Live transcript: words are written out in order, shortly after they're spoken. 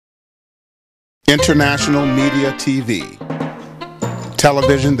International Media TV.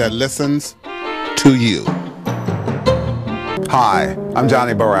 Television that listens to you. Hi, I'm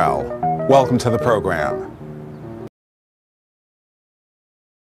Johnnie Burrell. Welcome to the program.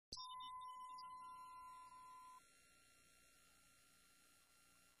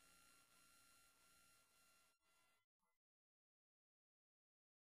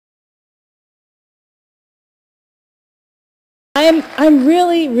 I'm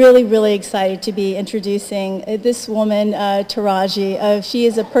really excited to be introducing this woman, Taraji. She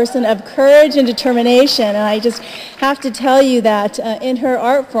is a person of courage and determination, and I just have to tell you that in her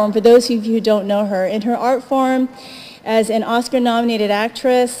art form, for those of you who don't know her, in her art form as an Oscar-nominated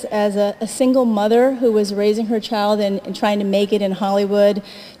actress, as a single mother who was raising her child and trying to make it in Hollywood,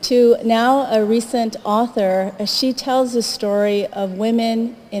 to now a recent author, she tells the story of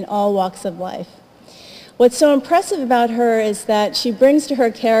women in all walks of life. What's so impressive about her is that she brings to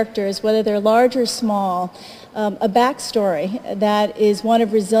her characters, whether they're large or small, a backstory that is one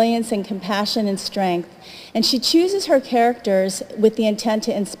of resilience and compassion and strength. And she chooses her characters with the intent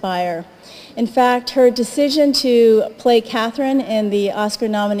to inspire. In fact, her decision to play Catherine in the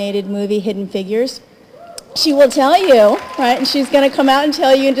Oscar-nominated movie Hidden Figures, she will tell you, right, and she's going to come out and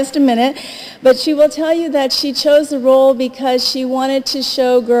tell you in just a minute, but she will tell you that she chose the role because she wanted to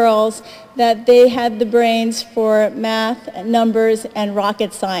show girls that they had the brains for math, numbers, and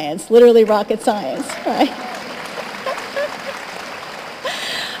rocket science, literally rocket science, right?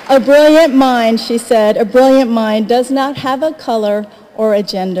 A brilliant mind, she said, a brilliant mind does not have a color or a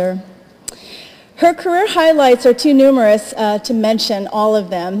gender. Her career highlights are too numerous to mention all of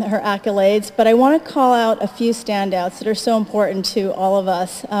them, her accolades, but I want to call out a few standouts that are so important to all of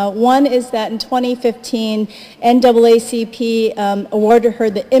us. One is that in 2015, NAACP awarded her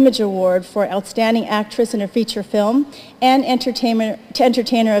the Image Award for Outstanding Actress in a Feature Film and Entertainer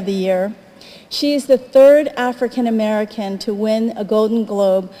of the Year. She is the third African American to win a Golden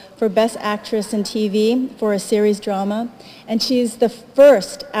Globe for Best Actress in TV for a series drama, and she is the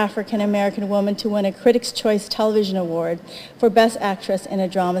first African American woman to win a Critics' Choice Television Award for Best Actress in a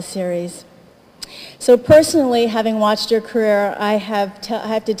drama series. So personally, having watched her career, I have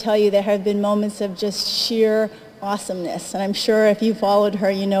to tell you there have been moments of just sheer awesomeness, and I'm sure if you followed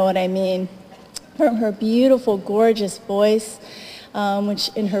her, you know what I mean. From her beautiful, gorgeous voice, which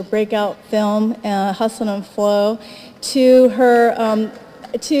in her breakout film, Hustle and Flow, to her,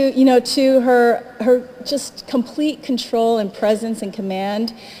 to her just complete control and presence and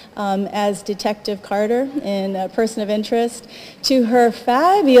command as Detective Carter in Person of Interest, to her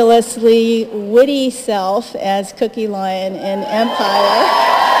fabulously witty self as Cookie Lion in Empire.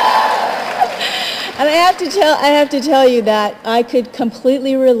 And I have to tell you that I could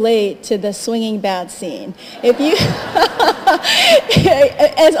completely relate to the swinging bat scene. If you,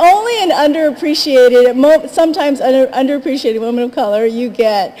 as only an underappreciated, sometimes underappreciated woman of color, you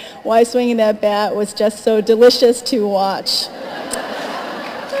get why swinging that bat was just so delicious to watch.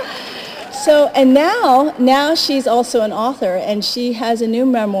 So, and now she's also an author, and she has a new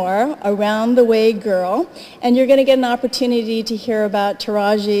memoir, Around the Way Girl, and you're going to get an opportunity to hear about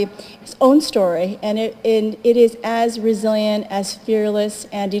Taraji's own story, and it is as resilient, as fearless,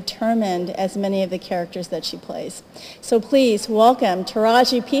 and determined as many of the characters that she plays. So please welcome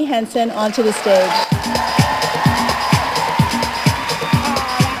Taraji P. Henson onto the stage.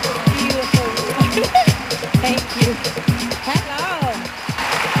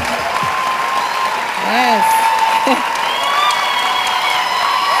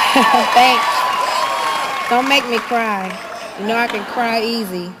 Thanks. Don't make me cry. You know I can cry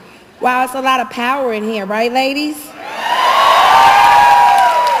easy. Wow, it's a lot of power in here, right, ladies?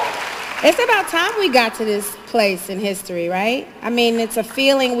 It's about time we got to this place in history, right? I mean, it's a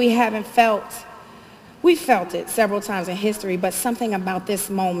feeling we haven't felt. We felt it several times in history, but something about this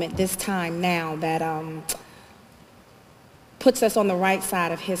moment, this time now, that puts us on the right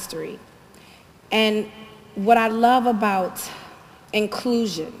side of history. And what I love about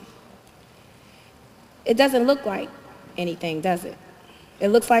inclusion, it doesn't look like anything, does it? It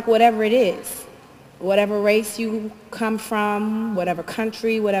looks like whatever it is. Whatever race you come from, whatever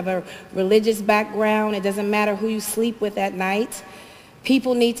country, whatever religious background, it doesn't matter who you sleep with at night.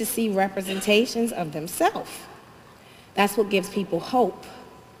 People need to see representations of themselves. That's what gives people hope.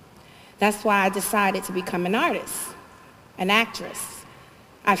 That's why I decided to become an artist, an actress.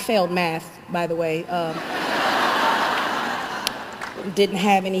 I failed math, by the way. Didn't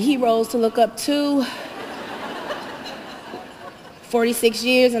have any heroes to look up to. 46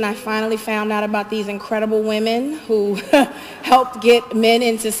 years, and I finally found out about these incredible women who helped get men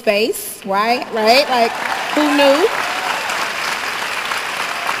into space, right? Like, who knew?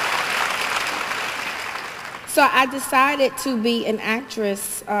 So I decided to be an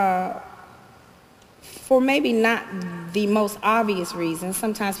actress for maybe not the most obvious reason.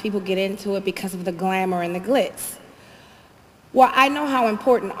 Sometimes people get into it because of the glamour and the glitz. Well, I know how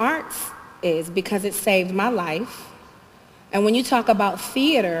important arts is because it saved my life. And when you talk about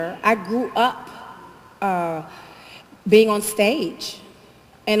theater, I grew up being on stage.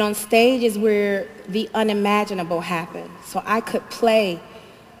 And on stage is where the unimaginable happened. So I could play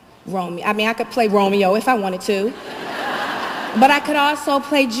Romeo. I mean, I could play Romeo if I wanted to. But I could also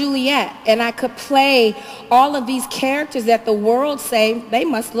play Juliet. And I could play all of these characters that the world say they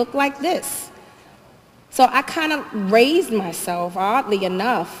must look like this. So I kind of raised myself, oddly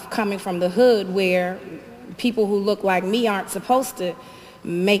enough, coming from the hood where people who look like me aren't supposed to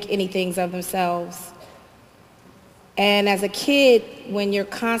make anything of themselves. And as a kid, when you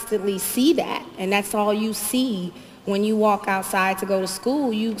constantly see that, and that's all you see when you walk outside to go to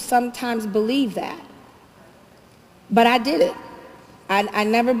school, you sometimes believe that. But I did it. I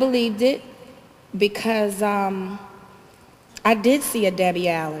never believed it because I did see a Debbie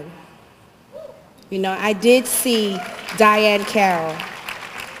Allen. You know, I did see Diane Carroll.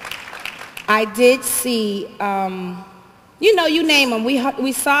 I did see, you know, you name them.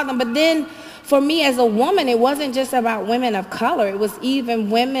 We saw them. But then for me as a woman, it wasn't just about women of color. It was even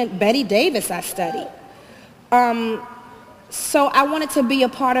women, Betty Davis I studied. So I wanted to be a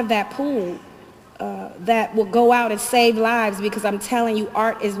part of that pool that will go out and save lives, because I'm telling you,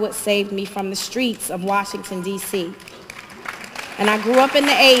 art is what saved me from the streets of Washington, D.C. And I grew up in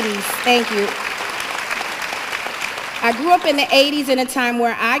the 80s. Thank you. I grew up in the 80s in a time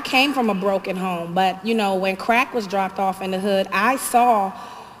where I came from a broken home. But, you know, when crack was dropped off in the hood, I saw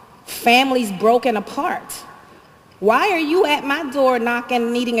families broken apart. Why are you at my door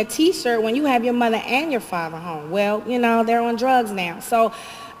knocking, needing a T-shirt when you have your mother and your father home? Well, you know, they're on drugs now. So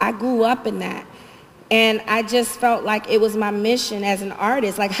I grew up in that. And I just felt like it was my mission as an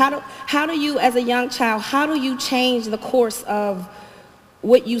artist. Like, how do you, as a young child, how do you change the course of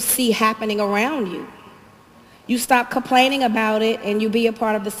what you see happening around you? You stop complaining about it and you be a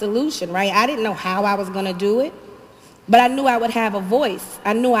part of the solution, right? I didn't know how I was going to do it, but I knew I would have a voice.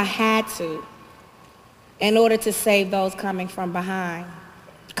 I knew I had to, in order to save those coming behind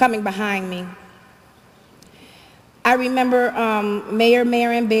me. I remember Mayor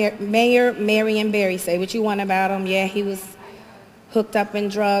Marion Barry say, what you want about him? Yeah, he was hooked up in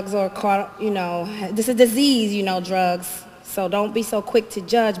drugs or caught, you know, this is a disease, you know, drugs. So don't be so quick to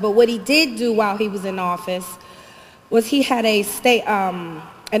judge. But what he did do while he was in office was he had an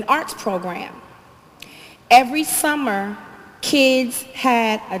arts program. Every summer, kids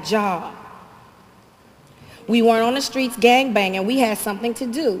had a job. We weren't on the streets gangbanging. We had something to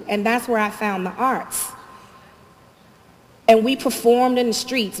do. And that's where I found the arts. And we performed in the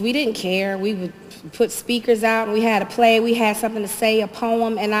streets. We didn't care. We would put speakers out, and we had a play. We had something to say, a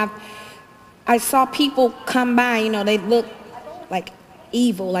poem. And I saw people come by, you know, they looked like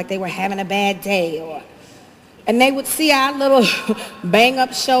evil, like they were having a bad day. And they would see our little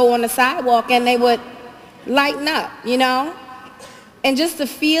bang-up show on the sidewalk, and they would lighten up, you know? And just the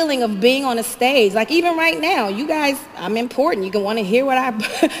feeling of being on a stage. Like even right now, you guys, I'm important. You can want to hear what I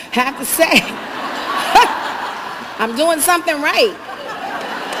have to say. I'm doing something right.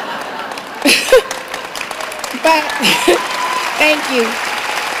 But thank you.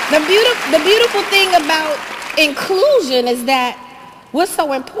 The beautiful thing about inclusion is that what's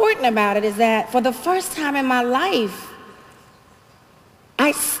so important about it is that for the first time in my life,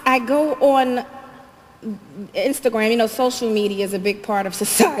 I go on Instagram. You know, social media is a big part of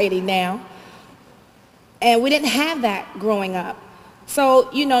society now. And we didn't have that growing up. So,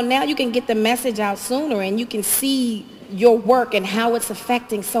 you know, now you can get the message out sooner and you can see your work and how it's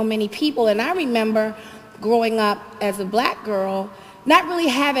affecting so many people. And I remember growing up as a black girl, not really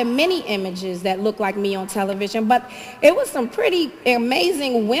having many images that looked like me on television, but it was some pretty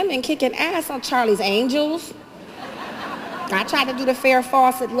amazing women kicking ass on Charlie's Angels. I tried to do the Farrah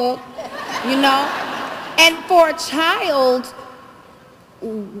Fawcett look, you know. And for a child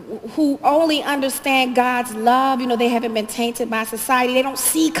who only understand God's love, you know, they haven't been tainted by society, they don't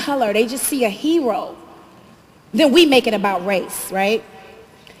see color, they just see a hero. Then we make it about race, right?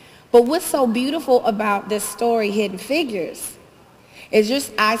 But what's so beautiful about this story, Hidden Figures, is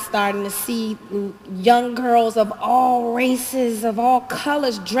just I starting to see young girls of all races, of all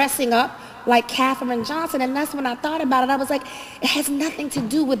colors, dressing up like Katherine Johnson. And that's when I thought about it. I was like, it has nothing to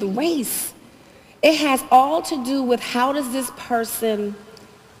do with race. It has all to do with how does this person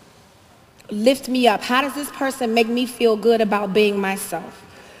lift me up? How does this person make me feel good about being myself?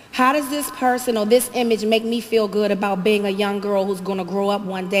 How does this person or this image make me feel good about being a young girl who's going to grow up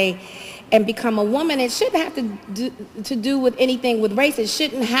one day and become a woman, it shouldn't have to do with anything with race. It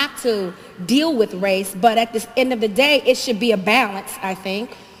shouldn't have to deal with race, but at the end of the day, it should be a balance, I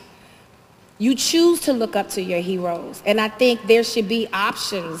think. You choose to look up to your heroes, and I think there should be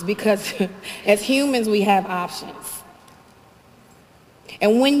options, because as humans, we have options.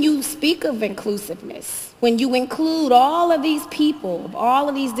 And when you speak of inclusiveness, when you include all of these people, of all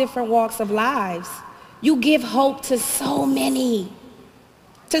of these different walks of lives, you give hope to so many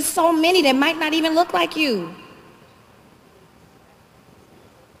that might not even look like you.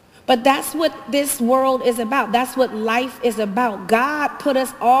 But that's what this world is about. That's what life is about. God put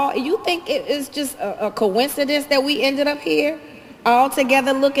us all. You think it is just a coincidence that we ended up here all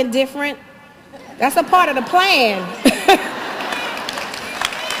together looking different? That's a part of the plan.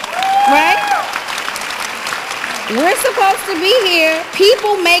 Right? We're supposed to be here.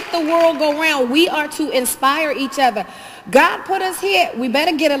 People make the world go round. We are to inspire each other. God put us here. We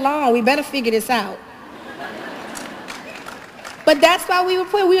better get along. We better figure this out. But that's why we were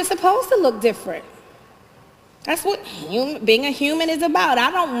put. We were supposed to look different. That's what being a human is about.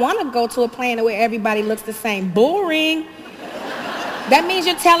 I don't want to go to a planet where everybody looks the same. Boring. That means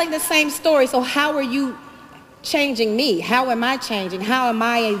you're telling the same story. So how are you changing me? How am I changing? How am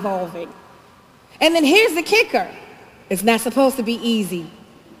I evolving? And then here's the kicker. It's not supposed to be easy.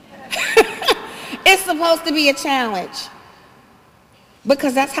 It's supposed to be a challenge.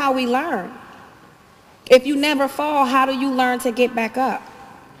 Because that's how we learn. If you never fall, how do you learn to get back up?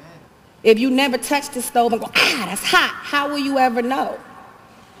 If you never touch the stove and go, that's hot, how will you ever know?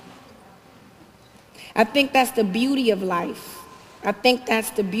 I think that's the beauty of life. I think that's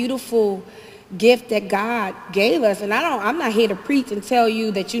the beautiful gift that God gave us. And I'm not here to preach and tell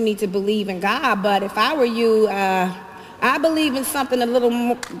you that you need to believe in God, but if I were you, I believe in something a little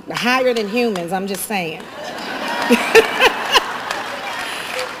more higher than humans, I'm just saying.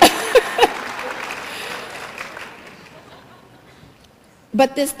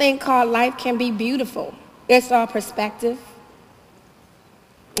 But this thing called life can be beautiful. It's our perspective.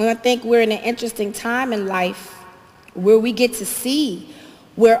 And I think we're in an interesting time in life where we get to see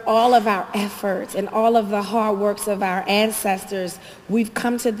where all of our efforts and all of the hard works of our ancestors, we've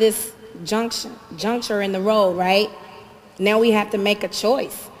come to this juncture in the road, right? Now we have to make a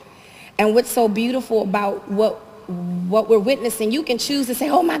choice. And what's so beautiful about what we're witnessing, you can choose to say,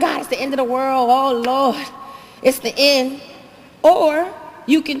 oh my God, it's the end of the world. Oh Lord, it's the end. Or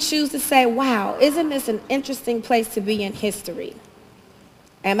you can choose to say, wow, isn't this an interesting place to be in history?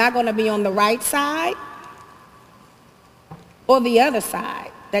 Am I going to be on the right side or the other side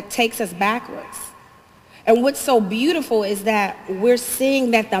that takes us backwards? And what's so beautiful is that we're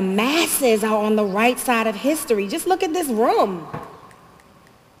seeing that the masses are on the right side of history. Just look at this room.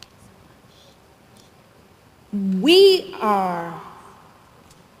 We are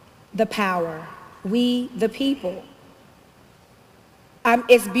the power. We, the people.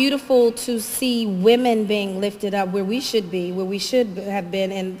 It's beautiful to see women being lifted up where we should be, where we should have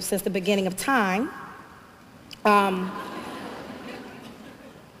been since the beginning of time. But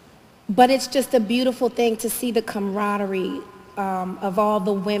it's just a beautiful thing to see the camaraderie of all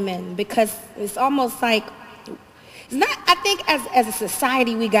the women, because it's almost like, I think as a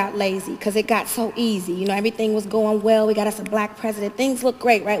society we got lazy because it got so easy. You know, everything was going well. We got us a black president. Things look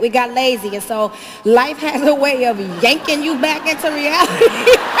great, right? We got lazy, and so life has a way of yanking you back into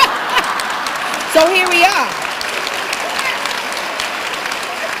reality. So here we are.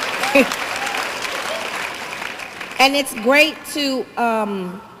 And it's great to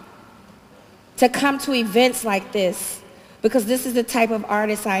come to events like this, because this is the type of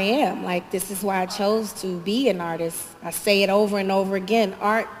artist I am. Like, this is why I chose to be an artist. I say it over and over again.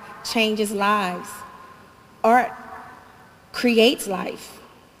 Art changes lives. Art creates life.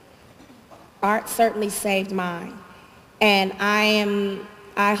 Art certainly saved mine. And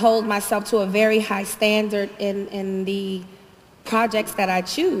I hold myself to a very high standard in the projects that I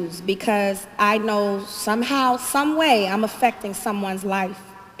choose, because I know somehow, some way, I'm affecting someone's life,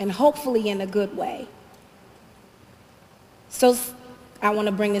 and hopefully in a good way. So I want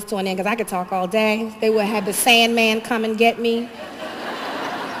to bring this to an end, because I could talk all day. They would have the Sandman come and get me.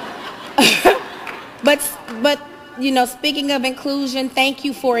 But you know, speaking of inclusion, thank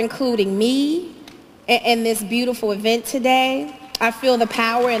you for including me in this beautiful event today. I feel the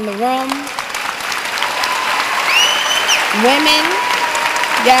power in the room. Women,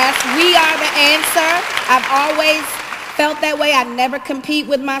 yes, we are the answer. I've always felt that way. I never compete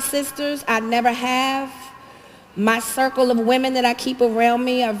with my sisters. I never have. My circle of women that I keep around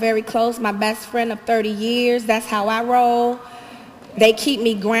me are very close. My best friend of 30 years, that's how I roll. They keep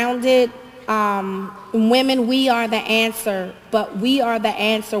me grounded. women, we are the answer, but we are the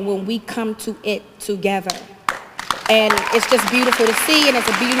answer when we come to it together. And it's just beautiful to see, and it's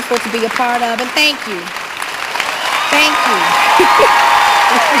beautiful to be a part of, and thank you. Thank you.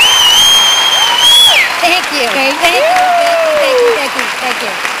 Thank you. Thank you. you. Thank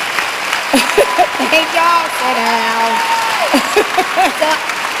you. Thank y'all. Sit down. So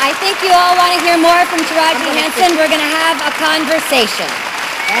I think you all want to hear more from Taraji Henson. We're going to have a conversation.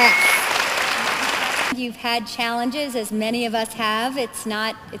 Yes. You've had challenges, as many of us have. It's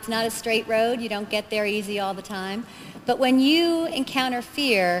not a straight road. You don't get there easy all the time. But when you encounter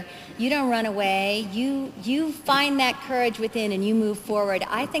fear, you don't run away. You find that courage within and you move forward.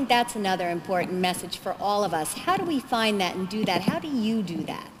 I think that's another important message for all of us. How do we find that and do that? How do you do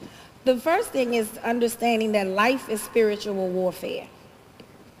that? The first thing is understanding that life is spiritual warfare.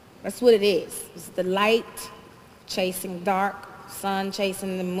 That's what it is. It's the light chasing dark, sun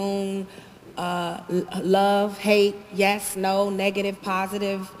chasing the moon, love, hate, yes, no, negative,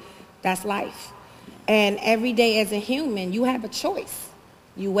 positive. That's life. And every day as a human, you have a choice.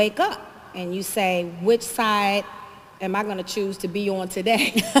 You wake up and you say, which side am I going to choose to be on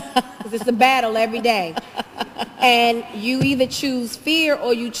today? Because it's a battle every day. And you either choose fear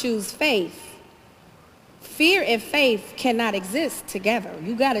or you choose faith. Fear and faith cannot exist together.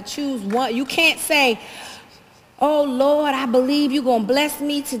 You got to choose one. You can't say, oh, Lord, I believe you're going to bless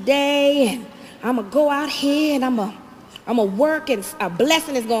me today, and I'm going to go out here and I'm going to work and a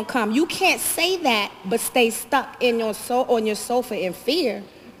blessing is going to come. You can't say that but stay stuck in on your sofa in fear,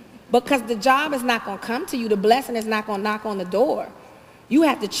 because the job is not going to come to you. The blessing is not going to knock on the door. You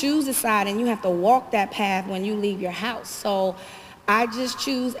have to choose a side, and you have to walk that path when you leave your house. So I just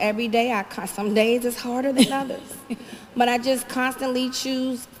choose every day. Some days it's harder than others. But I just constantly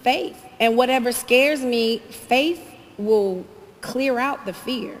choose faith. And whatever scares me, faith will clear out the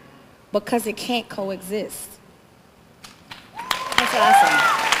fear, because it can't coexist. That's awesome.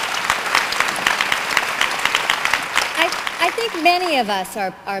 I think many of us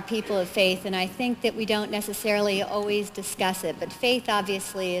are people of faith, and I think that we don't necessarily always discuss it, but faith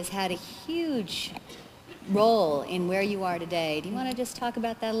obviously has had a huge role in where you are today. Do you want to just talk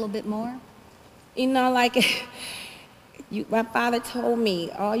about that a little bit more? You know, like my father told me,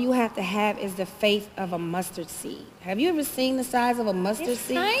 all you have to have is the faith of a mustard seed. Have you ever seen the size of a mustard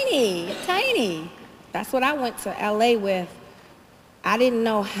seed? It's tiny. That's what I went to LA with. I didn't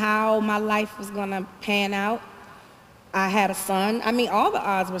know how my life was going to pan out. I had a son. I mean, all the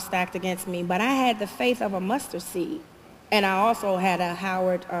odds were stacked against me, but I had the faith of a mustard seed. And I also had a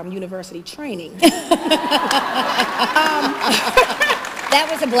Howard University training. That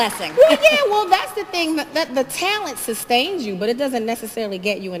was a blessing. Well, yeah, well, that's the thing. That the talent sustains you, but it doesn't necessarily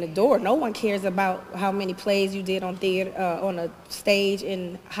get you in the door. No one cares about how many plays you did on a stage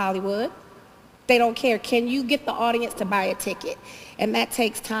in Hollywood. They don't care. Can you get the audience to buy a ticket? And that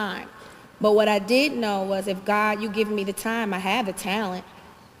takes time. But what I did know was, if God, you give me the time, I have the talent.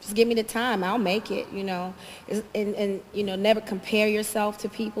 Just give me the time, I'll make it, you know. And you know, never compare yourself to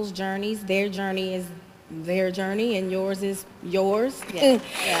people's journeys. Their journey is their journey, and yours is yours. Yeah.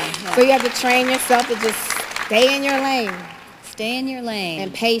 So you have to train yourself to just stay in your lane. Stay in your lane.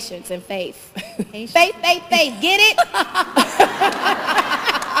 And patience and faith. Patience. Faith. Get it?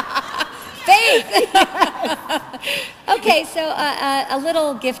 Faith. Okay, so a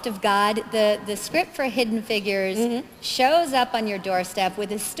little gift of God. The script for Hidden Figures shows up on your doorstep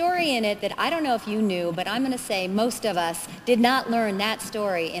with a story in it that I don't know if you knew, but I'm going to say most of us did not learn that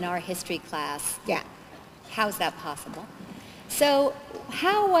story in our history class. Yeah. How's that possible? So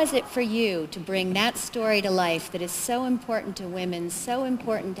how was it for you to bring that story to life that is so important to women, so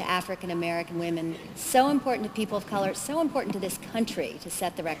important to African American women, so important to people of color, so important to this country, to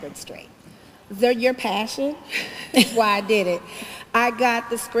set the record straight? Your passion. That's why I did it. I got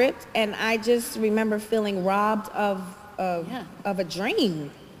the script, and I just remember feeling robbed of a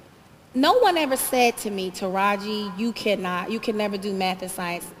dream. No one ever said to me, Taraji, you can never do math and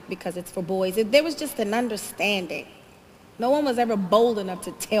science because it's for boys. There was just an understanding. No one was ever bold enough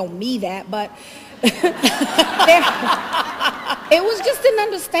to tell me that, but it was just an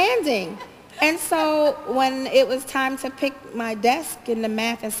understanding. And so when it was time to pick my desk in the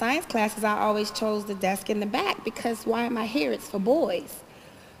math and science classes, I always chose the desk in the back, because why am I here? It's for boys.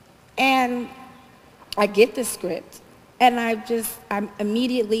 And I get the script, and I'm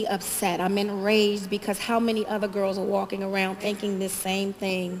immediately upset. I'm enraged, because how many other girls are walking around thinking this same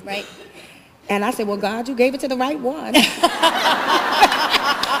thing? Right. And I said, well, God, you gave it to the right one. Because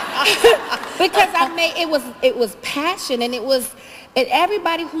it was passion, and it was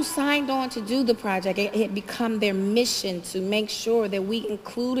everybody who signed on to do the project, it had become their mission to make sure that we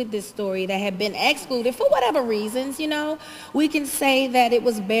included this story that had been excluded for whatever reasons, you know. We can say that it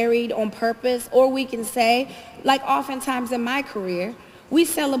was buried on purpose, or we can say, like oftentimes in my career, we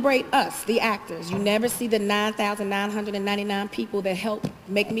celebrate us, the actors. You never see the 9,999 people that helped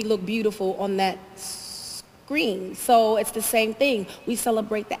make me look beautiful on that screen. So it's the same thing. We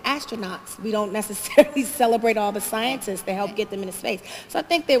celebrate the astronauts. We don't necessarily celebrate all the scientists that help get them into space. So I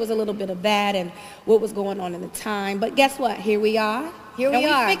think there was a little bit of that and what was going on in the time. But guess what? Here we are. Here we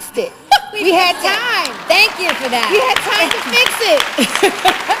are. We fixed it. we had time. Thank you for that. We had So, time to fix it.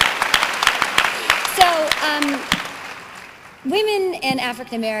 women and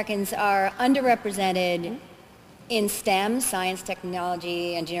African Americans are underrepresented in STEM, science,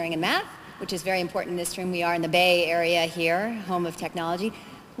 technology, engineering, and math, which is very important in this room. We are in the Bay Area here, home of technology.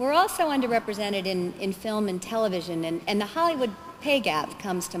 We're also underrepresented in film and television, and the Hollywood pay gap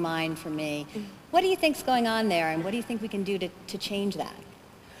comes to mind for me. What do you think's going on there, and what do you think we can do to change that?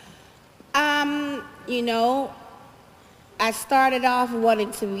 You know, I started off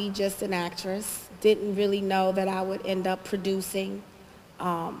wanting to be just an actress. Didn't really know that I would end up producing.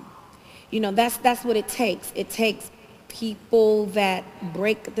 You know, that's what it takes. It takes people that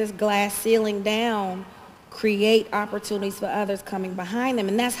break this glass ceiling down, create opportunities for others coming behind them,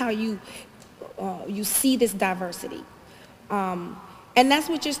 and that's how you see this diversity. And that's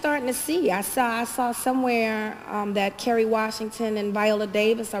what you're starting to see. I saw somewhere that Kerry Washington and Viola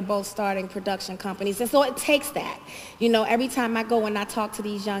Davis are both starting production companies. And so it takes that. You know, every time I go and I talk to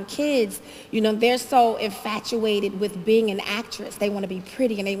these young kids, you know, they're so infatuated with being an actress. They want to be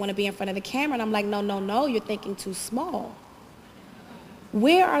pretty and they want to be in front of the camera. And I'm like, no, no, no, you're thinking too small.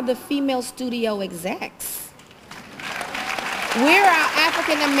 Where are the female studio execs? Where are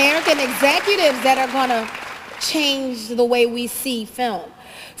African American executives that are going to change the way we see film?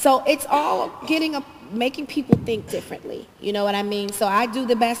 So it's all making people think differently, you know what I mean? So I do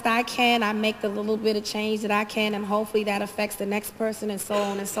the best I can, I make the little bit of change that I can, and hopefully that affects the next person, and so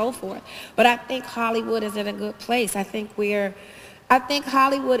on and so forth. But I think Hollywood is in a good place. I think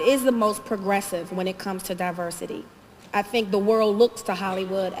Hollywood is the most progressive when it comes to diversity. I think the world looks to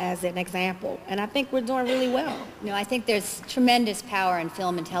Hollywood as an example, and I think we're doing really well. No, I think there's tremendous power in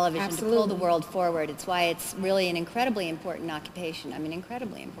film and television Absolutely. to pull the world forward. It's why it's really an incredibly important occupation. I mean,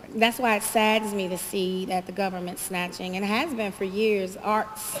 incredibly important. That's why it saddens me to see that the government's snatching, and has been for years,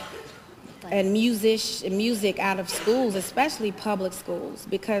 arts and music out of schools, especially public schools,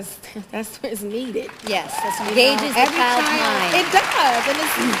 because that's where it's needed. Yes, that engages the child's mind. It does, and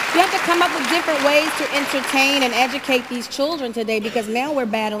you have to come up with different ways to entertain and educate these children today, because now we're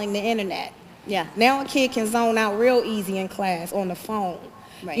battling the internet. Yeah. Now a kid can zone out real easy in class on the phone.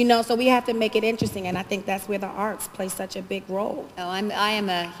 Right. You know, so we have to make it interesting, and I think that's where the arts play such a big role. Oh, I am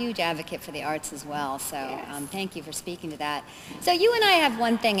a huge advocate for the arts as well, so Yes. Thank you for speaking to that. So you and I have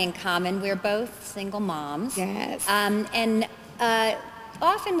one thing in common. We're both single moms. Yes.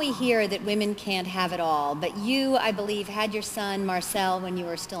 Often we hear that women can't have it all, but you, I believe, had your son Marcel when you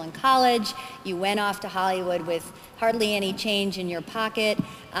were still in college. You went off to Hollywood with hardly any change in your pocket,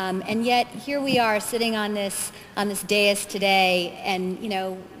 and yet here we are sitting on this dais today, and you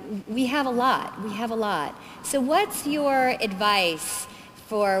know, we have a lot. We have a lot. So what's your advice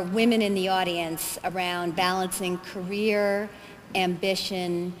for women in the audience around balancing career,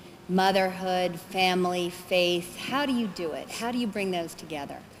 ambition, motherhood, family, faith? How do you do it? How do you bring those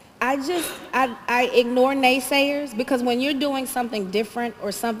together? I ignore naysayers, because when you're doing something different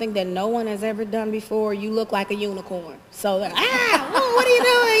or something that no one has ever done before, you look like a unicorn. So, what are you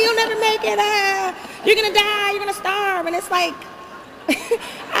doing? You'll never make it. You're going to die. You're going to starve. And it's like,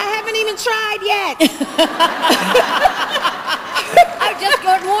 I haven't even tried yet. I just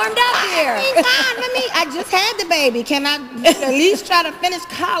got warmed up here. I just had the baby. Can I at least try to finish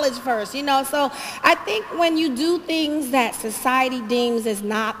college first? You know, so I think when you do things that society deems as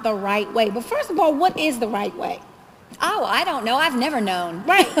not the right way, but first of all, what is the right way? Oh, I don't know. I've never known.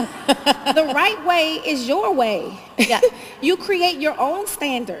 Right. The right way is your way. Yeah. You create your own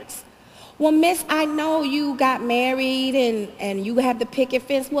standards. Well, miss, I know you got married and you have the picket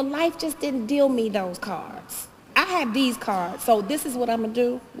fence. Well, life just didn't deal me those cards. I have these cards, so this is what I'm going to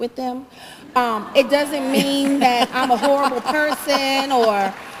do with them. It doesn't mean that I'm a horrible person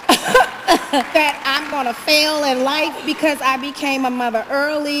or that I'm going to fail in life because I became a mother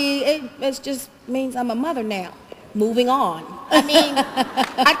early. It just means I'm a mother now. Moving on. I mean,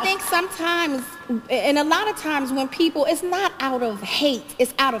 I think sometimes, and a lot of times when people, it's not out of hate,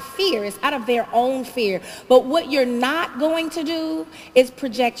 it's out of fear, it's out of their own fear. But what you're not going to do is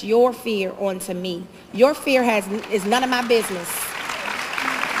project your fear onto me. Your fear is none of my business.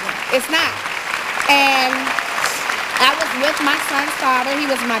 It's not. And I was with my son's father. He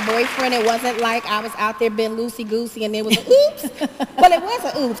was my boyfriend. It wasn't like I was out there being loosey-goosey and there was an oops. Well, it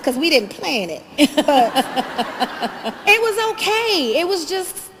was an oops because we didn't plan it. But it was okay. It was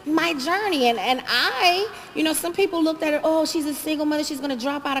just my journey. And I, you know, some people looked at it, oh, she's a single mother. She's going to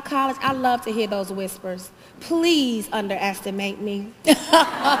drop out of college. I love to hear those whispers. Please underestimate me.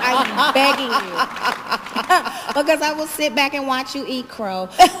 I'm begging you. Because I will sit back and watch you eat crow.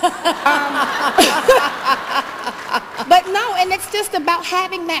 But no, and it's just about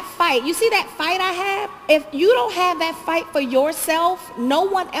having that fight. You see that fight I have? If you don't have that fight for yourself, no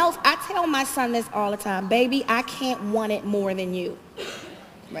one else. I tell my son this all the time. Baby, I can't want it more than you.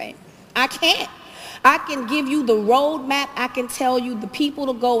 Right. I can't. I can give you the roadmap. I can tell you the people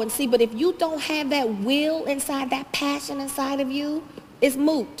to go and see. But if you don't have that will inside, that passion inside of you, it's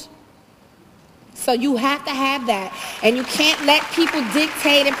moot. So you have to have that. And you can't let people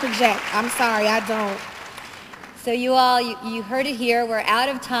dictate and project. I'm sorry, I don't. So you all, you heard it here. We're out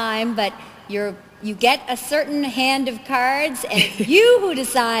of time, but you get a certain hand of cards, and it's you who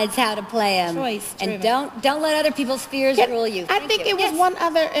decides how to play them. Choice. And don't let other people's fears rule you. I think it was one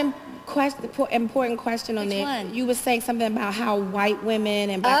other important question on Which there. one? You were saying something about how white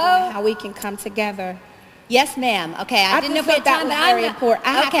women and black women, how we can come together. Yes, ma'am. Okay, I didn't know if we had that time, was but very important.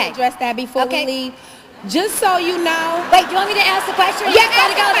 I have to address that before we leave. Just so you know. Wait, do you want me to ask the question? Yeah, ask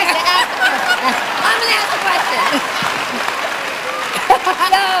the question. I'm going to ask the question.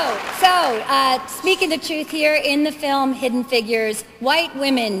 So, speaking the truth here, in the film Hidden Figures, white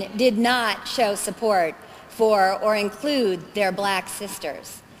women did not show support for or include their black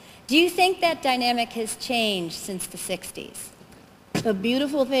sisters. Do you think that dynamic has changed since the 60s? The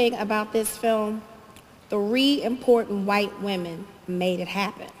beautiful thing about this film, 3 important white women made it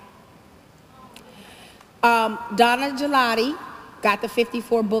happen. Donna Gelati got the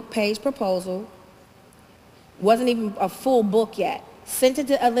 54-book-page proposal. Wasn't even a full book yet. Sent it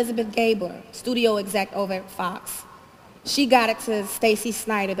to Elizabeth Gabler, studio exec over at Fox. She got it to Stacey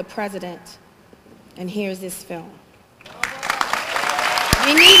Snider, the president. And here's this film.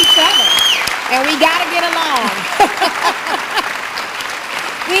 We need each other, and we got to get along.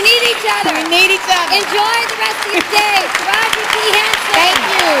 We need each other. We need each other. Enjoy the rest of your day. Taraji P. Henson. Thank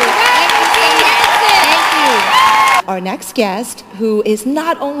you. Taraji P. Henson. Thank you. Our next guest, who is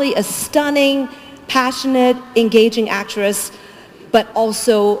not only a stunning, passionate, engaging actress, but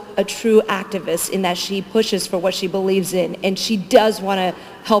also a true activist in that she pushes for what she believes in, and she does want to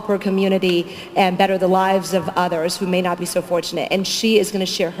help her community and better the lives of others who may not be so fortunate. And she is going to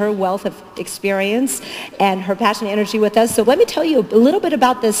share her wealth of experience and her passion and energy with us. So let me tell you a little bit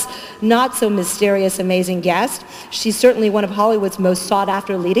about this not so mysterious, amazing guest. She's certainly one of Hollywood's most sought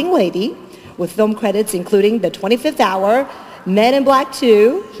after leading lady, with film credits including The 25th Hour, Men in Black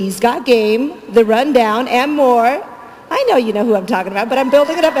 2, He's Got Game, The Rundown, and more. I know you know who I'm talking about, but I'm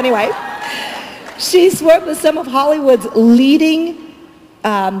building it up anyway. She's worked with some of Hollywood's leading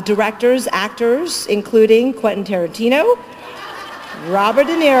directors, actors, including Quentin Tarantino, Robert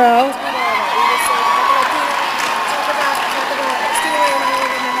De Niro.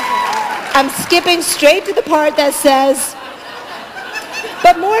 I'm skipping straight to the part that says,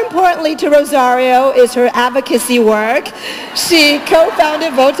 but more importantly to Rosario is her advocacy work. She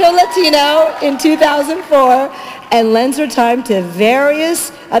co-founded Voto Latino in 2004 and lends her time to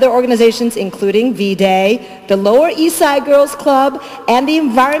various other organizations, including V-Day, the Lower East Side Girls Club, and the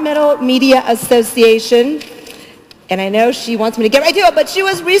Environmental Media Association. And I know she wants me to get right to it, but she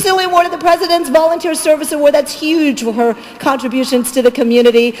was recently awarded the President's Volunteer Service Award. That's huge for her contributions to the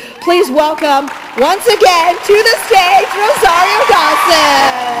community. Please welcome, once again, to the stage, Rosario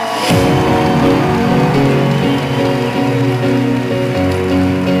Dawson.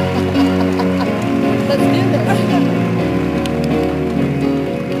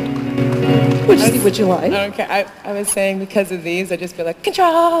 Would you like? I don't care. I was saying because of these, I just feel like,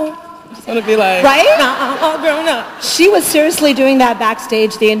 control. I just want to be like, right? I'm all grown up. She was seriously doing that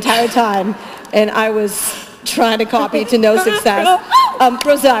backstage the entire time, and I was trying to copy to no success.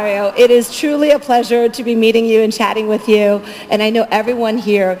 Rosario, it is truly a pleasure to be meeting you and chatting with you, and I know everyone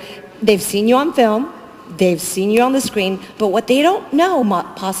here, they've seen you on film, they've seen you on the screen, but what they don't know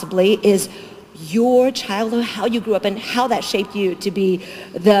possibly is your childhood, how you grew up, and how that shaped you to be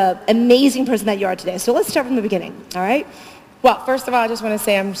the amazing person that you are today. So let's start from the beginning, all right? Well, first of all, I just want to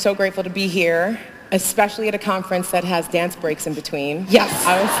say I'm so grateful to be here, especially at a conference that has dance breaks in between. Yes.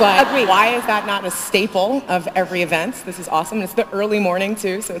 I was like, agreed. Why is that not a staple of every event? This is awesome. And it's the early morning,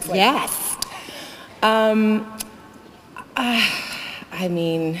 too, so it's like, yes. I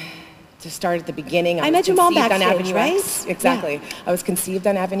mean, to start at the beginning. I met your mom conceived on backstage, Avenue right? X. Exactly. Yeah. I was conceived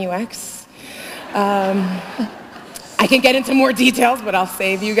on Avenue X. I can get into more details, but I'll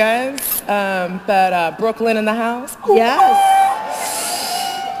save you guys. But Brooklyn in the house. Yes.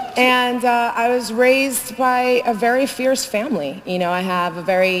 And I was raised by a very fierce family. You know, I have a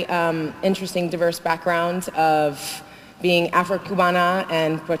very interesting, diverse background of being Afro-Cubana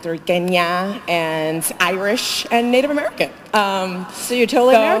and Puerto Rican and Irish and Native American. So you're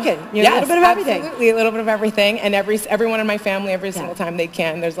totally American. You're yes, a little bit of everything. Absolutely, a little bit of everything. And everyone in my family, every single time they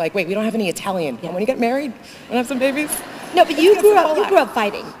can, there's like, wait, we don't have any Italian. Yeah. When you get married, want to have some babies? No, but you grew up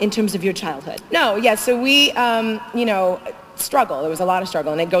fighting in terms of your childhood. No, yes. Yeah, so we, you know, struggle. There was a lot of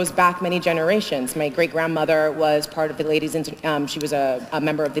struggle, and it goes back many generations. My great-grandmother was part of the she was a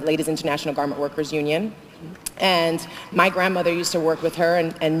member of the Ladies International Garment Workers Union. And my grandmother used to work with her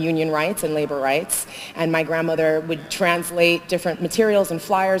and union rights and labor rights. And my grandmother would translate different materials and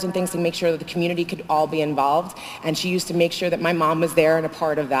flyers and things to make sure that the community could all be involved. And she used to make sure that my mom was there and a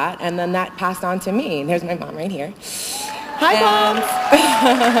part of that. And then that passed on to me. And there's my mom right here. Hi, Mom.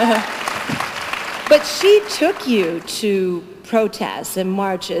 But she took you to protests and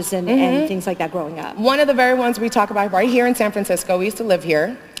marches and things like that growing up. One of the very ones we talk about right here in San Francisco. We used to live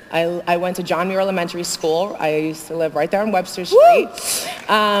here. I went to Johnnie Elementary School. I used to live right there on Webster Street.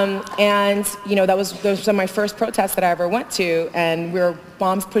 And, you know, those were some of my first protests that I ever went to. And we were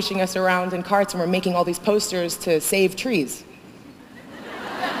moms pushing us around in carts, and we're making all these posters to save trees.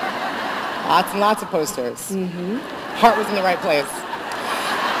 Lots and lots of posters. Heart was in the right place.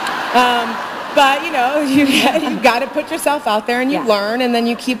 But, you know, you got to put yourself out there and you learn, and then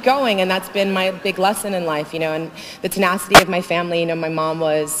you keep going. And that's been my big lesson in life, you know, and the tenacity of my family. You know, my mom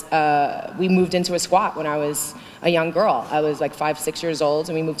was, we moved into a squat when I was a young girl. I was like 5, 6 years old,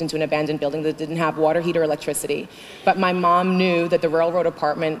 and we moved into an abandoned building that didn't have water, heat, or electricity. But my mom knew that the railroad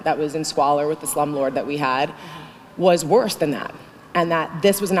apartment that was in squalor with the slumlord that we had was worse than that, and that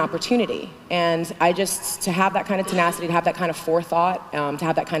this was an opportunity. And to have that kind of tenacity, to have that kind of forethought, to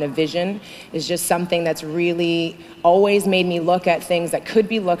have that kind of vision is just something that's really always made me look at things that could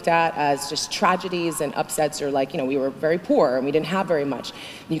be looked at as just tragedies and upsets, or like, you know, we were very poor and we didn't have very much.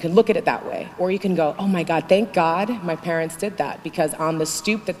 And you can look at it that way. Or you can go, oh my God, thank God my parents did that, because on the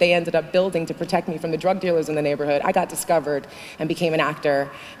stoop that they ended up building to protect me from the drug dealers in the neighborhood, I got discovered and became an actor,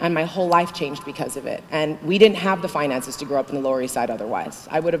 and my whole life changed because of it. And we didn't have the finances to grow up in the Lower East Side otherwise.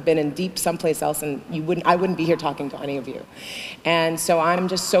 I would have been in deep someplace else, and I wouldn't be here talking to any of you. And so I'm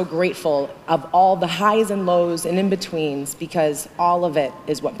just so grateful of all the highs and lows and in-betweens, because all of it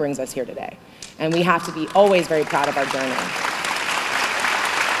is what brings us here today. And we have to be always very proud of our journey.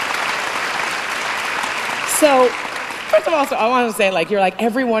 So, first of all, I want to say, like, you're like,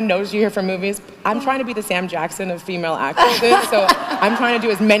 everyone knows you here from movies. I'm trying to be the Sam Jackson of female actresses, so I'm trying to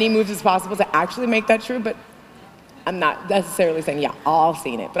do as many moves as possible to actually make that true, but I'm not necessarily saying, yeah, all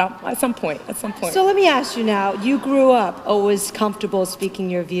seen it, but at some point. So let me ask you now, you grew up always comfortable speaking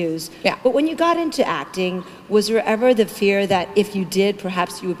your views. Yeah. But when you got into acting, was there ever the fear that if you did,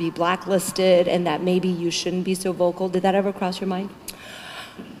 perhaps you would be blacklisted and that maybe you shouldn't be so vocal? Did that ever cross your mind?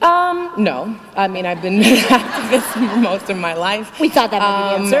 No. I mean, I've been an activist for most of my life. We thought that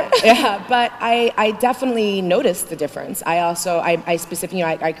might be the answer. Yeah, but I definitely noticed the difference. I also, I'm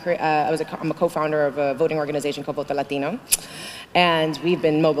a co-founder of a voting organization called Voto Latino. And we've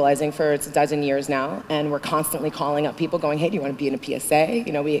been mobilizing for 12 years now, and we're constantly calling up people going, hey, do you want to be in a PSA?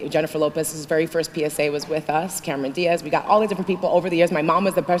 You know, Jennifer Lopez's very first PSA was with us, Cameron Diaz. We got all these different people over the years. My mom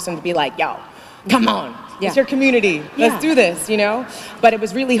was the person to be like, yo, come on, it's your community. Let's do this, you know? But it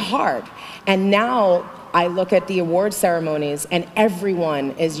was really hard. And now I look at the award ceremonies, and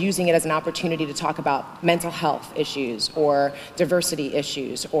everyone is using it as an opportunity to talk about mental health issues or diversity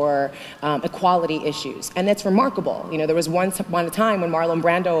issues or equality issues. And it's remarkable. You know, there was once upon a time when Marlon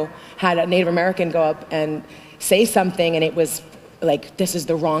Brando had a Native American go up and say something, and it was like, this is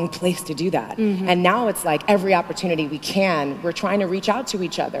the wrong place to do that. And now it's like every opportunity we can, we're trying to reach out to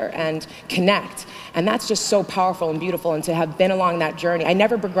each other and connect. And that's just so powerful and beautiful. And to have been along that journey, I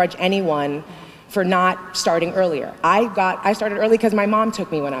never begrudge anyone for not starting earlier. I started early because my mom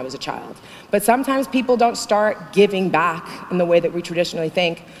took me when I was a child. But sometimes people don't start giving back in the way that we traditionally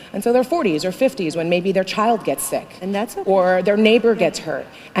think until their 40s or 50s, when maybe their child gets sick. And that's okay. Or their neighbor gets hurt.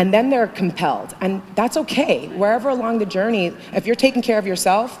 And then they're compelled. And that's okay. Wherever along the journey, if you're taking care of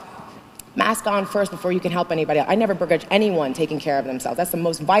yourself, mask on first before you can help anybody else. I never begrudge anyone taking care of themselves. That's the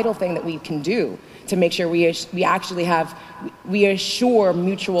most vital thing that we can do to make sure we actually we assure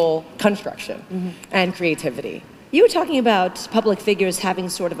mutual construction and creativity. You were talking about public figures having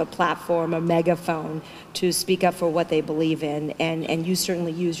sort of a platform, a megaphone, to speak up for what they believe in, and you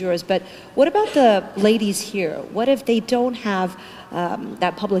certainly use yours. But what about the ladies here? What if they don't have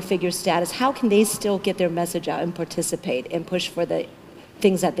that public figure status? How can they still get their message out and participate and push for the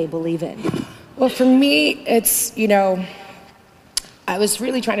things that they believe in? Well, for me, it's, I was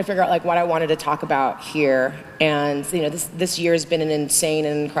really trying to figure out like what I wanted to talk about here, and this year has been an insane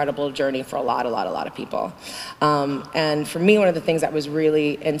and incredible journey for a lot of people. And for me, one of the things that was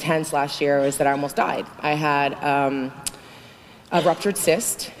really intense last year was that I almost died. I had a ruptured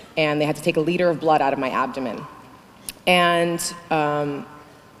cyst, and they had to take a liter of blood out of my abdomen, and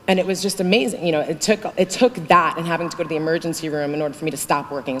it was just amazing. It took that and having to go to the emergency room in order for me to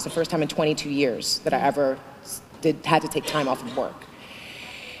stop working. It's the first time in 22 years that I ever had to take time off of work.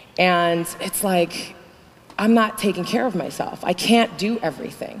 And it's like, I'm not taking care of myself. I can't do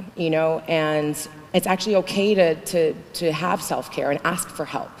everything, and it's actually okay to have self-care and ask for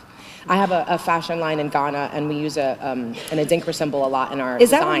help. I have a fashion line in Ghana, and we use an Adinkra symbol a lot in our designs.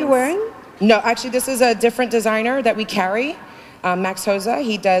 Is that what you're wearing? No, actually, this is a different designer that we carry, Max Hoza.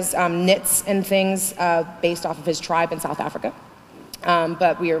 He does knits and things based off of his tribe in South Africa.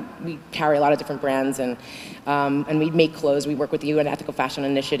 But we carry a lot of different brands, and we make clothes. We work with the UN Ethical Fashion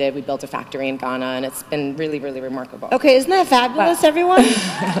Initiative. We built a factory in Ghana, and it's been really, really remarkable. Okay, isn't that fabulous, everyone?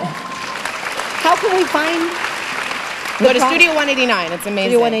 How can we find... Go to Studio 189. It's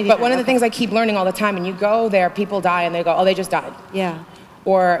amazing. Studio 189, but one of the things I keep learning all the time, and you go there, people die, and they go, oh, they just died. Yeah.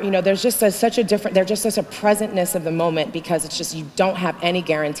 Or, there's just there's just such a presentness of the moment, because it's just, you don't have any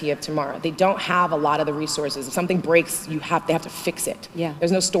guarantee of tomorrow. They don't have a lot of the resources. If something breaks, they have to fix it. Yeah.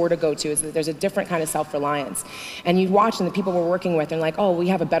 There's no store to go to. There's a different kind of self-reliance. And you watch, and the people we're working with, and like, oh, we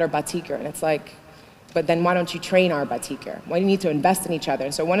have a better batiker. And it's like, but then why don't you train our batiker? Why do you need to invest in each other?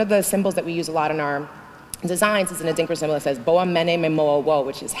 And so one of the symbols that we use a lot in our designs is an Adinkra symbol that says, Boa mene me moa wo,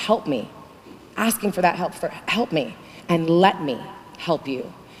 which is help me. Asking for that help me, and let me help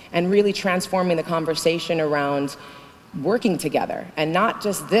you, and really transforming the conversation around working together, and not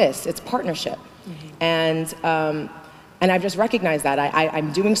just this, it's partnership. Mm-hmm. And I've just recognized that.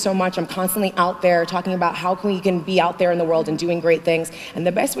 I'm doing so much, I'm constantly out there talking about how we can be out there in the world and doing great things, and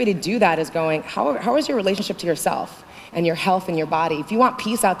the best way to do that is going, how is your relationship to yourself and your health and your body? If you want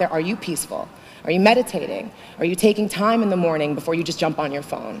peace out there, are you peaceful? Are you meditating? Are you taking time in the morning before you just jump on your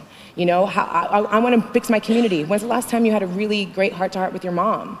phone? I want to fix my community. When's the last time you had a really great heart-to-heart with your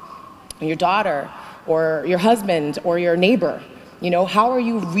mom, or your daughter, or your husband, or your neighbor? How are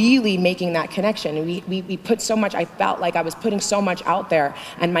you really making that connection? We put so much, I felt like I was putting so much out there,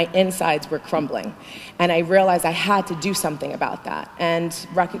 and my insides were crumbling. And I realized I had to do something about that, and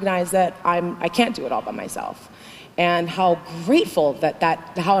recognize that I can't do it all by myself. And how grateful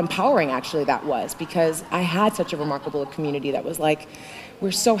how empowering actually that was, because I had such a remarkable community that was like,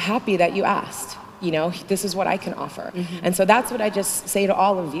 we're so happy that you asked. This is what I can offer. Mm-hmm. And so that's what I just say to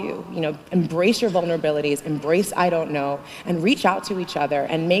all of you, embrace your vulnerabilities, embrace I don't know, and reach out to each other,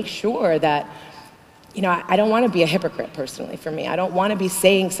 and make sure that, I don't want to be a hypocrite personally for me. I don't want to be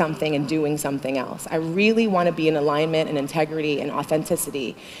saying something and doing something else. I really want to be in alignment and integrity and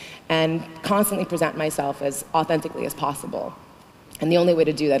authenticity, and constantly present myself as authentically as possible. And the only way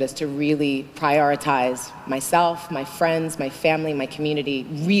to do that is to really prioritize myself, my friends, my family, my community,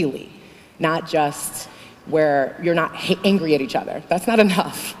 really. Not just where you're not angry at each other. That's not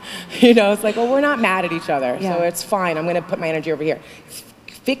enough. It's like, well, we're not mad at each other, so it's fine. I'm going to put my energy over here.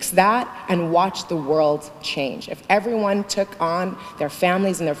 Fix that and watch the world change. If everyone took on their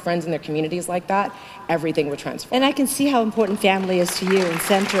families and their friends and their communities like that, everything would transform. And I can see how important family is to you and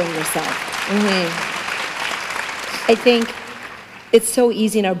centering yourself. Mm-hmm. I think it's so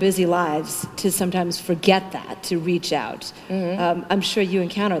easy in our busy lives to sometimes forget that, to reach out. Mm-hmm. I'm sure you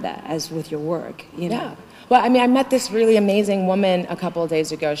encounter that as with your work. Yeah. Well, I met this really amazing woman a couple of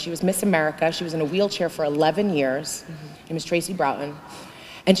days ago. She was Miss America. She was in a wheelchair for 11 years. Mm-hmm. Her name is Tracy Broughton.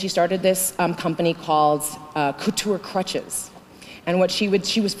 And she started this company called Couture Crutches. And what she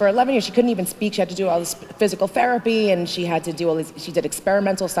was for 11 years, she couldn't even speak. She had to do all this physical therapy, and she had to do all this, she did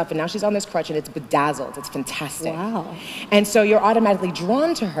experimental stuff, and now she's on this crutch, and it's bedazzled. It's fantastic. Wow. And so you're automatically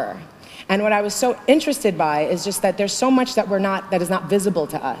drawn to her. And what I was so interested by is just that there's so much that is not visible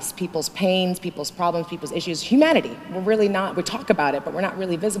to us. People's pains, people's problems, people's issues, humanity. We talk about it, but we're not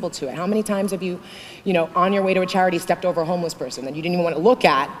really visible to it. How many times have you on your way to a charity stepped over a homeless person that you didn't even want to look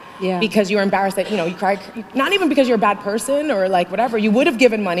at because you were embarrassed that, you cried, not even because you're a bad person or like whatever, you would have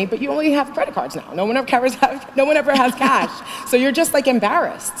given money, but you only have credit cards now. No one ever has cash. So you're just like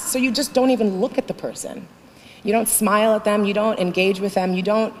embarrassed. So you just don't even look at the person. You don't smile at them, you don't engage with them, you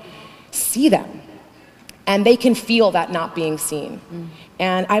don't see them. And they can feel that not being seen.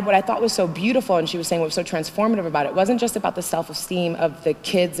 And what I thought was so beautiful, and she was saying what was so transformative about it, wasn't just about the self-esteem of the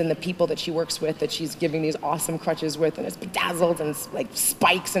kids and the people that she works with, that she's giving these awesome crutches with, and it's bedazzled and like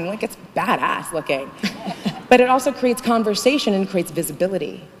spikes, and like it's badass looking. But it also creates conversation and creates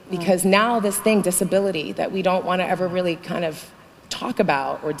visibility. Because now this thing, disability, that we don't want to ever really kind of talk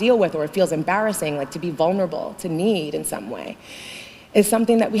about or deal with, or it feels embarrassing, like to be vulnerable, to need in some way, is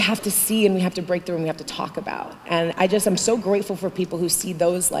something that we have to see and we have to break through and we have to talk about. And I'm so grateful for people who see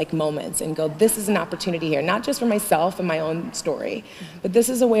those like moments and go, this is an opportunity here, not just for myself and my own story, but this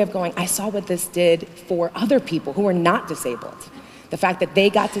is a way of going, I saw what this did for other people who are not disabled. The fact that they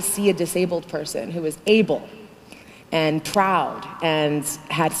got to see a disabled person who was able and proud and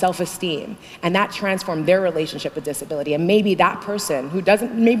had self-esteem, and that transformed their relationship with disability. And maybe that person who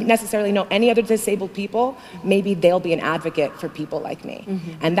doesn't maybe necessarily know any other disabled people, maybe they'll be an advocate for people like me.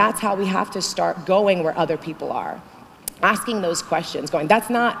 And that's how we have to start going where other people are. Asking those questions, going,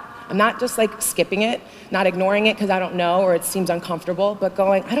 I'm not just like skipping it, not ignoring it because I don't know or it seems uncomfortable, but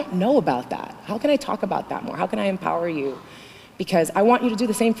going, I don't know about that. How can I talk about that more? How can I empower you? Because I want you to do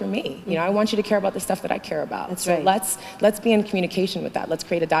the same for me. You know, I want you to care about the stuff that I care about. That's so right. let's be in communication with that. Let's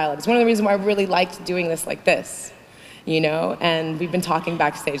create a dialogue. It's one of the reasons why I really liked doing this like this, you know. And we've been talking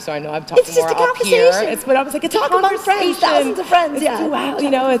backstage, so I know I'm talking more up here. But I was like, it's talk a conversation. among friends, thousands of friends. Yeah, wow.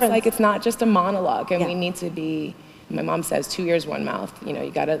 You know, it's like it's not just a monologue, and we need to be. My mom says, 2 ears, 1 mouth. You know, you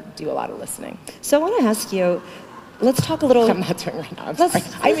got to do a lot of listening. So I want to ask you. Let's talk a little. I'm not doing right now. I'm sorry.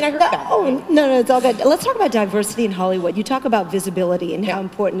 I mean, I heard that. Oh, no, it's all good. Let's talk about diversity in Hollywood. You talk about visibility and how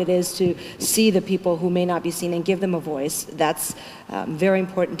important it is to see the people who may not be seen and give them a voice. That's very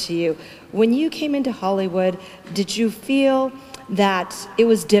important to you. When you came into Hollywood, did you feel that it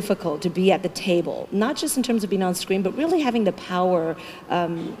was difficult to be at the table, not just in terms of being on screen, but really having the power,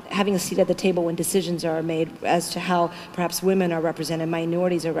 having a seat at the table when decisions are made as to how perhaps women are represented,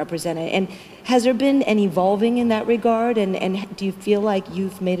 minorities are represented? And has there been an evolving in that regard? And do you feel like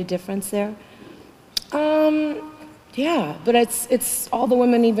you've made a difference there? Yeah, but it's all the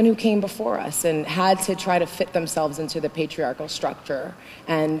women even who came before us and had to try to fit themselves into the patriarchal structure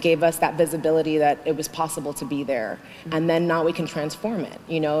and gave us that visibility that it was possible to be there. And then now we can transform it.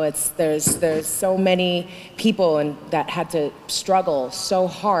 You know, there's so many people that had to struggle so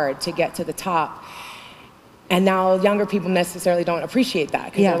hard to get to the top. And now younger people necessarily don't appreciate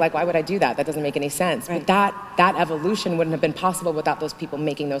that because they're like, why would I do that? That doesn't make any sense. Right. But that evolution wouldn't have been possible without those people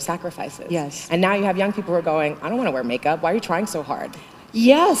making those sacrifices. Yes. And now you have young people who are going, I don't want to wear makeup. Why are you trying so hard?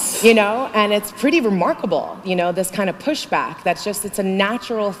 Yes. You know, and it's pretty remarkable, you know, this kind of pushback. It's a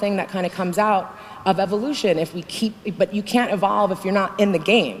natural thing that kind of comes out of evolution but you can't evolve if you're not in the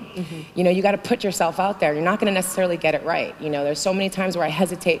game. You know, you got to put yourself out there. You're not going to necessarily get it right. You know, there's so many times where I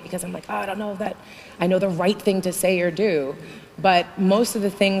hesitate because I'm like, oh, I don't know that I know the right thing to say or do. But most of the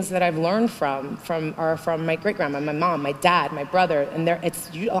things that I've learned are from my great-grandma, my mom, my dad, my brother, and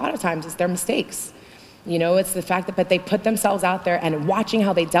a lot of times it's their mistakes. You know, it's the fact that they put themselves out there and watching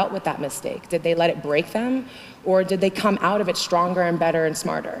how they dealt with that mistake. Did they let it break them, or did they come out of it stronger and better and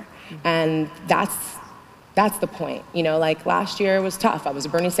smarter? And that's the point. You know, like last year was tough. I was a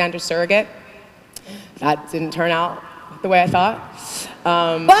Bernie Sanders surrogate. That didn't turn out the way I thought.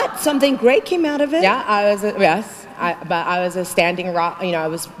 But something great came out of it. Yeah, but I was a standing rock. You know, I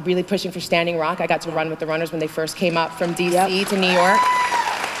was really pushing for Standing Rock. I got to run with the runners when they first came up from DC to New York.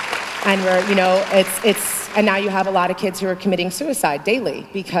 And and now you have a lot of kids who are committing suicide daily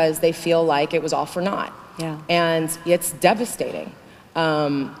because they feel like it was all for naught. Yeah. And it's devastating.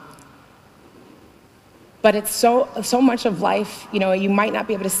 But it's so much of life, you know, you might not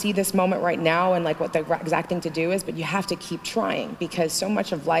be able to see this moment right now and like what the exact thing to do is, but you have to keep trying because so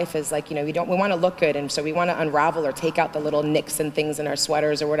much of life is like, you know, we want to look good, and so we want to unravel or take out the little nicks and things in our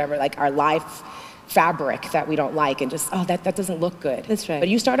sweaters or whatever, like our life fabric that we don't like, and just, oh, that doesn't look good. That's right. But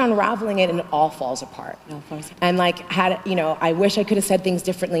you start unraveling it and it all falls apart. And like, I wish I could have said things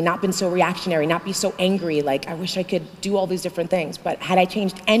differently, not been so reactionary, not be so angry. Like, I wish I could do all these different things. But had I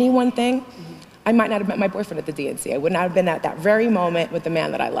changed any one thing, I might not have met my boyfriend at the DNC. I would not have been at that very moment with the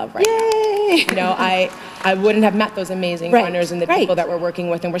man that I love right now. You know, I wouldn't have met those amazing runners and the people that we're working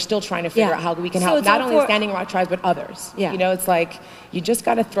with, and we're still trying to figure out how we can help not only Standing Rock tribes, but others. You know, it's like, you just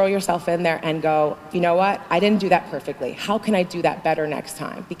got to throw yourself in there and go, you know what? I didn't do that perfectly. How can I do that better next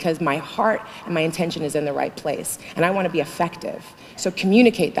time? Because my heart and my intention is in the right place, and I want to be effective. So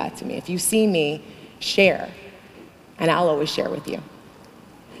communicate that to me. If you see me, share, and I'll always share with you.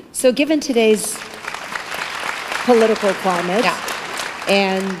 So given today's political climate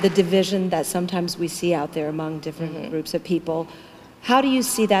and the division that sometimes we see out there among different groups of people, how do you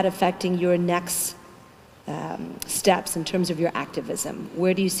see that affecting your next steps in terms of your activism?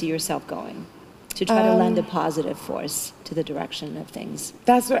 Where do you see yourself going to try to lend a positive force to the direction of things?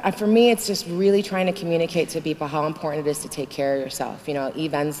 That's what, for me, it's just really trying to communicate to people how important it is to take care of yourself. You know,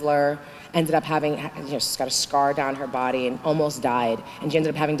 Eve Ensler ended up having, she's got a scar down her body and almost died. And she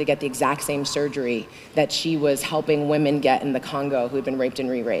ended up having to get the exact same surgery that she was helping women get in the Congo who had been raped and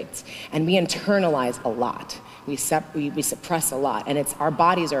re-raped. And we internalize a lot. We suppress a lot. And our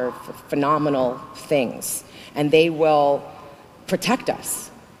bodies are phenomenal things. And they will protect us.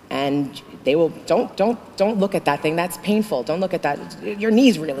 And they will, don't look at that thing, that's painful, don't look at that, your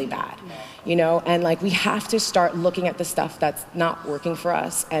knee's really bad, you know? And like, we have to start looking at the stuff that's not working for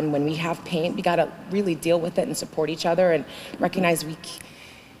us, and when we have pain, we gotta really deal with it and support each other and recognize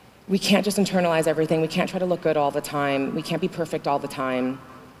we can't just internalize everything, we can't try to look good all the time, we can't be perfect all the time,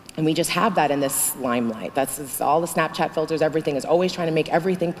 and we just have that in this limelight. That's all the Snapchat filters, everything is always trying to make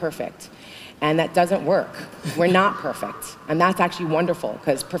everything perfect. And that doesn't work. We're not perfect. And that's actually wonderful,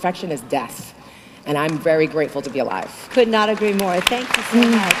 because perfection is death. And I'm very grateful to be alive. Could not agree more. Thank you so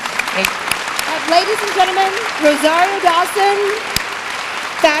much. Ladies and gentlemen, Rosario Dawson,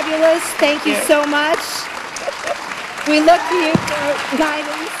 fabulous. Thank you so much. We look to you for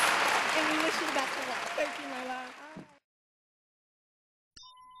guidance.